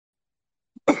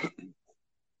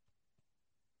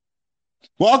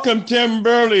Welcome, Tim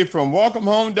Burley from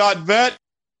WelcomeHome.vet.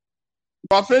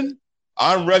 Ruffin.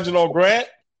 I'm Reginald Grant,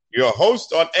 your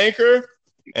host on Anchor.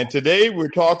 And today we're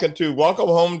talking to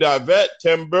WelcomeHome.vet,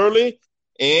 Tim Burley,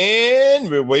 and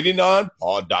we're waiting on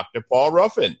Dr. Paul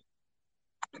Ruffin.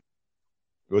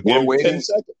 We're waiting 10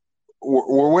 seconds.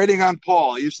 We're waiting on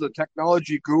Paul. He's the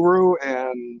technology guru,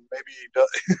 and maybe he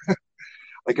does.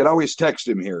 I could always text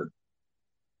him here.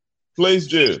 Please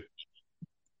do.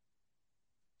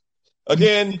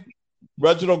 Again,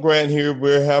 Reginald Grant here.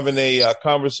 We're having a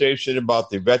conversation about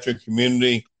the veteran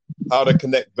community, how to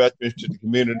connect veterans to the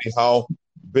community, how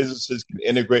businesses can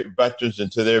integrate veterans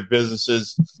into their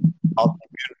businesses, how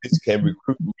communities can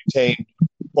recruit and retain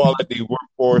quality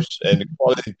workforce and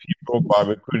quality people by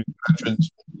recruiting veterans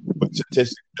with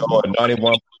statistics show are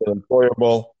 91%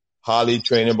 employable, highly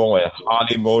trainable, and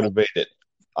highly motivated.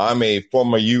 I'm a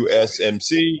former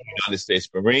USMC, United States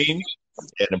Marine,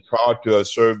 and I'm proud to have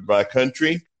served my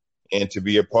country and to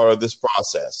be a part of this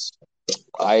process.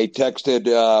 I texted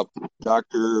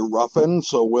Dr. Ruffin,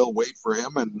 so we'll wait for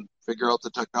him and figure out the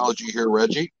technology here,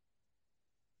 Reggie.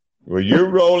 Well, you're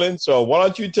rolling, so why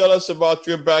don't you tell us about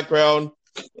your background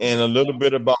and a little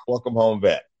bit about Welcome Home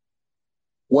Vet?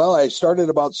 Well, I started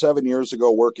about 7 years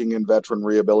ago working in veteran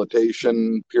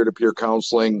rehabilitation, peer-to-peer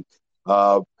counseling.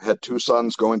 Had two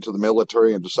sons go into the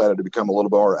military and decided to become a little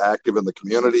more active in the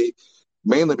community.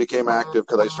 Mainly became active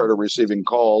because I started receiving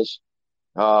calls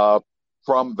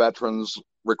from veterans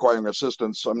requiring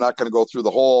assistance. I'm not going to go through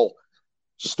the whole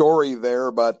story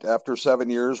there, but after 7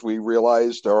 years, we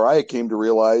realized, or I came to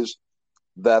realize,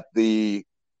 that the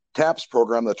TAPS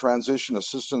program, the Transition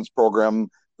Assistance Program,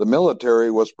 the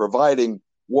military was providing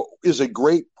what is a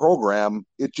great program.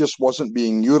 It just wasn't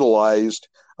being utilized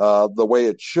the way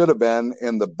it should have been.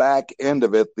 And the back end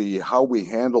of it, how we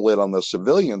handle it on the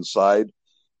civilian side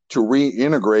to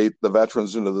reintegrate the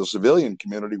veterans into the civilian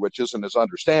community, which isn't as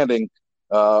understanding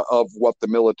of what the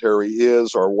military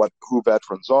is or who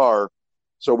veterans are.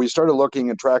 So we started looking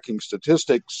and tracking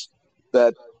statistics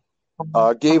that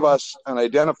gave us an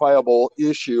identifiable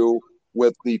issue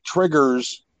with the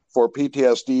triggers for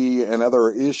PTSD and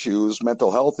other issues, mental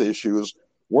health issues,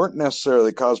 weren't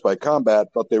necessarily caused by combat,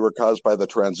 but they were caused by the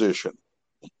transition.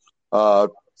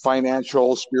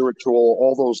 Financial, spiritual,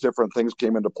 all those different things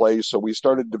came into play. So we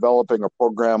started developing a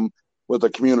program with a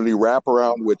community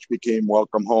wraparound, which became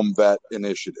Welcome Home Vet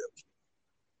Initiative.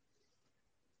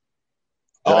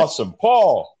 Awesome.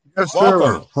 Paul. Yes,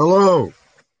 welcome. Sir. Hello.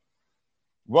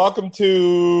 Welcome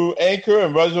to Anchor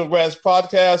and Reginald Grant's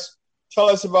podcast. Tell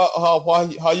us about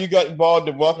how you got involved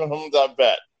in Welcome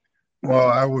Home.vet. Well,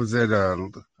 I was at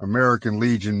an American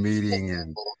Legion meeting,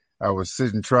 and I was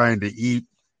sitting trying to eat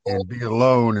and be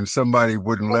alone, and somebody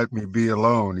wouldn't let me be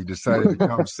alone. He decided to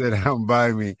come sit down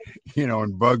by me,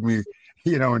 and bug me,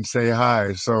 and say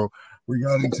hi. So we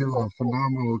got into a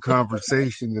phenomenal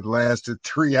conversation that lasted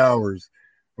 3 hours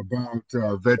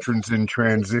about veterans in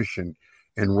transition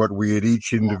and what we had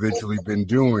each individually been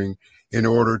doing in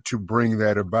order to bring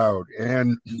that about,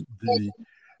 and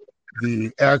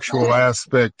the actual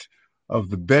aspect of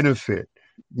the benefit,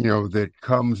 that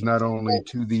comes not only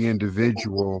to the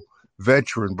individual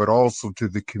veteran, but also to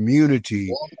the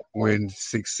community when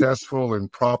successful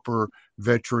and proper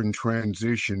veteran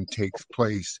transition takes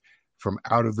place from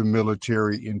out of the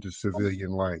military into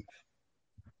civilian life.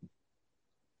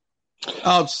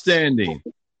 Outstanding.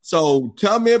 So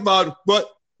tell me about what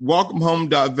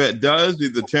WelcomeHome.vet does,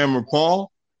 either Tim or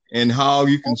Paul, and how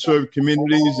you can serve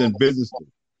communities and businesses.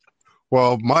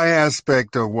 Well, my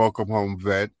aspect of Welcome Home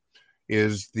Vet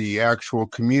is the actual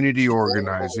community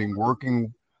organizing,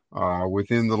 working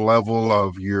within the level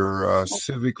of your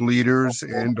civic leaders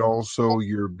and also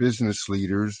your business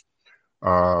leaders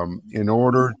in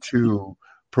order to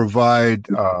provide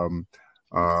an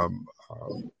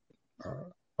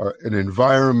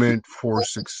environment for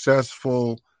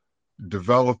successful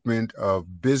development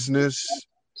of business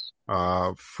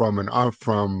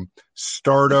from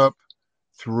startup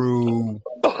through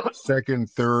second,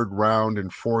 third round,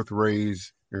 and fourth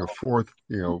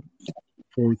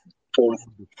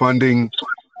funding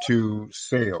to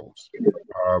sales.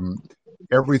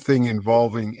 Everything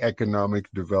involving economic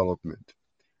development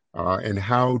and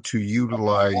how to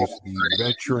utilize the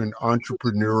veteran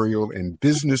entrepreneurial and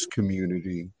business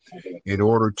community in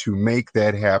order to make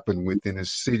that happen within a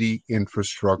city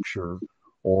infrastructure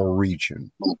or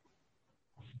region.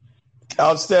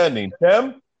 Outstanding.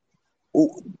 Tim?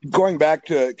 Going back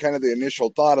to kind of the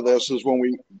initial thought of this is when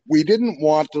we didn't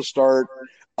want to start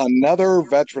another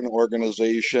veteran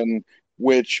organization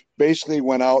which basically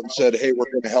went out and said, hey, we're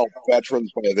going to help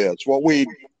veterans by this. What we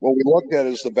looked at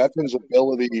is the veterans'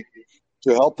 ability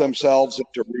to help themselves and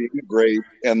to reintegrate,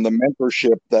 and the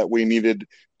mentorship that we needed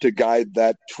to guide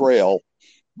that trail,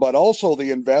 but also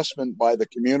the investment by the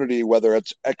community, whether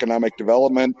it's economic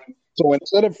development. So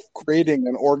instead of creating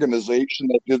an organization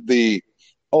that did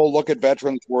oh, look at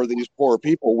veterans, we're these poor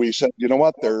people, we said, you know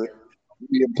what, they're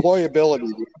the employability,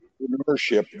 the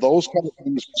entrepreneurship, those kind of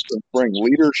things that bring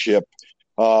leadership,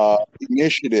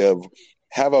 initiative,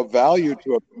 have a value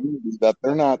to a community that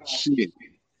they're not seeing.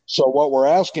 So what we're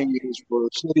asking is for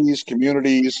cities,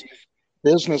 communities,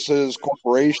 businesses,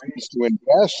 corporations to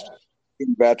invest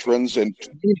in veterans and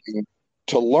training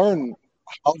to learn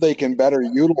how they can better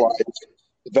utilize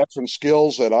the veteran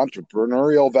skills and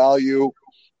entrepreneurial value,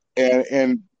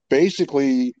 and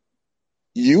basically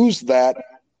use that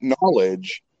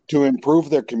knowledge to improve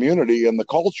their community and the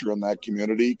culture in that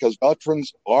community, because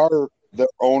veterans are their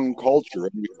own culture,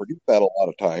 and we forget that a lot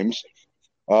of times.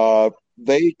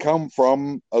 They come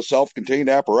from a self-contained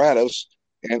apparatus,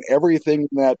 and everything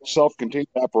in that self-contained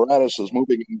apparatus is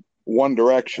moving in one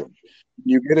direction.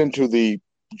 You get into the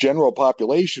general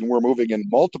population, we're moving in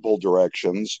multiple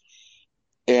directions.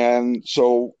 And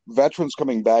so veterans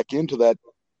coming back into that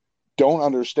don't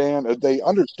understand, they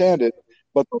understand it,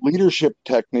 but the leadership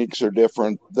techniques are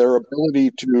different. Their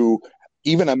ability to,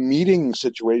 even a meeting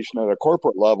situation at a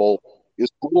corporate level is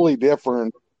totally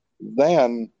different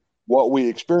than what we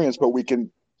experience, but we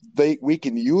can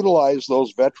utilize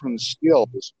those veteran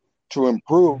skills to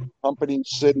improve companies,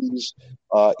 cities,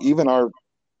 even our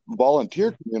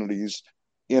volunteer communities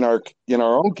in our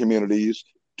own communities,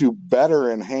 to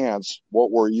better enhance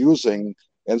what we're using.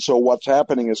 And so what's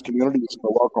happening is communities in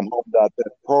the Welcome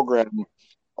Home.net program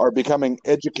are becoming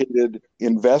educated,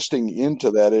 investing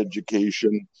into that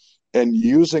education, and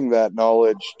using that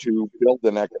knowledge to build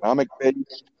an economic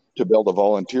base, to build a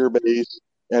volunteer base,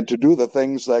 and to do the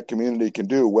things that community can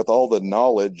do with all the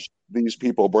knowledge these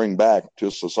people bring back to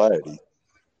society.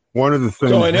 One of the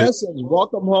things. So in essence,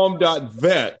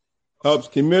 WelcomeHome.vet helps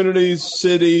communities,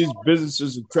 cities,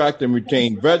 businesses attract and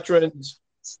retain veterans.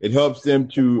 It helps them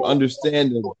to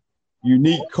understand the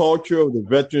unique culture of the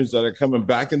veterans that are coming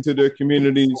back into their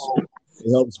communities.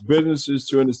 It helps businesses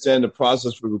to understand the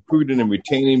process for recruiting and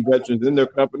retaining veterans in their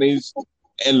companies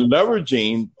and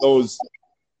leveraging those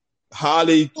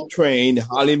highly trained,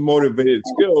 highly motivated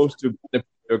skills to benefit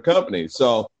their companies.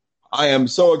 So I am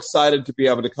so excited to be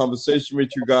having a conversation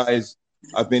with you guys.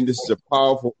 I think this is a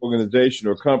powerful organization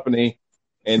or company,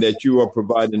 and that you are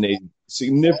providing a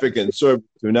significant service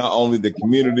to not only the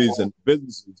communities and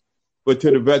businesses, but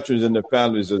to the veterans and their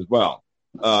families as well.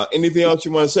 Anything else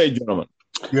you want to say, gentlemen?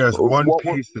 Yes, one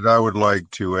piece that I would like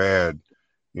to add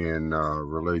in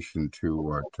relation to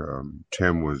what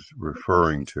Tim was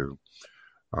referring to.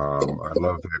 I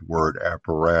love that word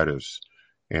apparatus,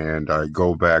 and I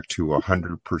go back to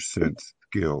 100%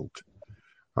 skilled.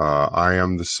 I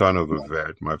am the son of a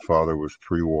vet. My father was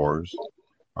pre-wars.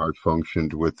 I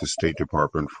functioned with the State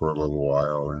Department for a little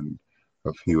while and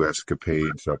a few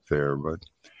escapades up there. But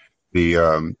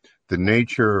the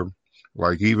nature,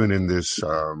 like even in this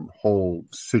whole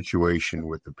situation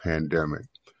with the pandemic,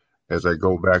 as I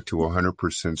go back to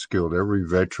 100% skilled, every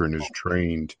veteran is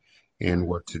trained in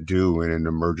what to do in an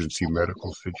emergency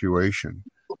medical situation.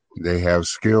 They have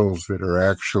skills that are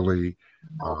actually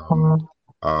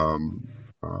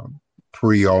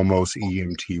pre-almost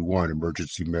EMT 1,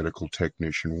 Emergency Medical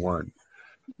Technician 1.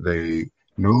 They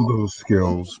know those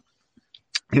skills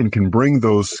and can bring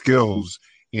those skills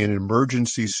in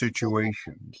emergency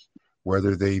situations,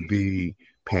 whether they be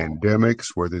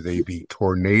pandemics, whether they be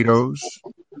tornadoes,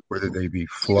 whether they be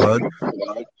flood,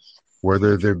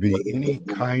 whether there be any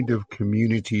kind of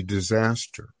community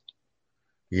disaster.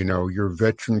 You know, your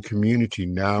veteran community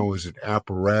now is an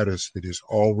apparatus that is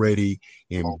already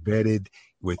embedded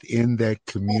within that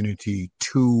community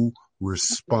to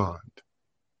respond.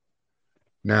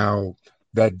 Now,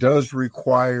 that does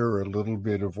require a little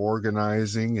bit of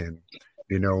organizing and,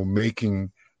 you know,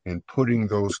 making and putting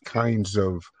those kinds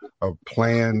of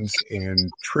plans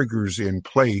and triggers in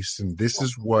place. And this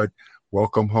is what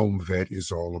Welcome Home Vet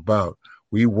is all about.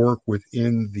 We work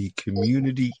within the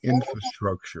community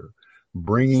infrastructure,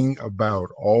 bringing about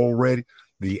already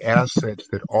the assets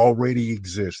that already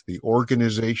exist, the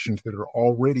organizations that are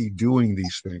already doing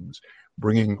these things,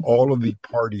 bringing all of the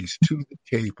parties to the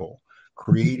table,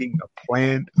 creating a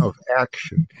plan of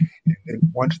action. And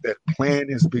then once that plan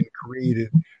has been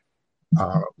created,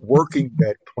 working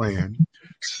that plan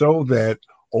so that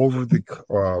over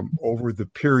the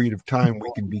period of time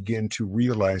we can begin to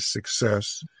realize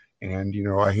success. And, you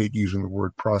know, I hate using the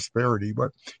word prosperity,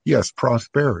 but yes,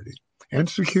 prosperity and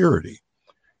security.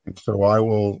 And so I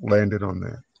will land it on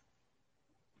that.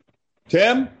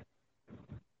 Tim?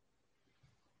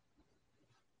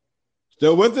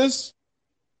 Still with us?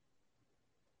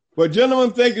 Well,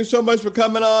 gentlemen, thank you so much for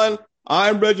coming on.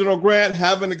 I'm Reginald Grant.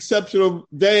 Have an exceptional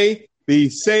day. Be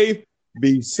safe,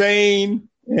 be sane,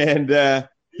 and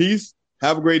peace.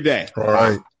 Have a great day. All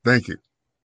right. Thank you.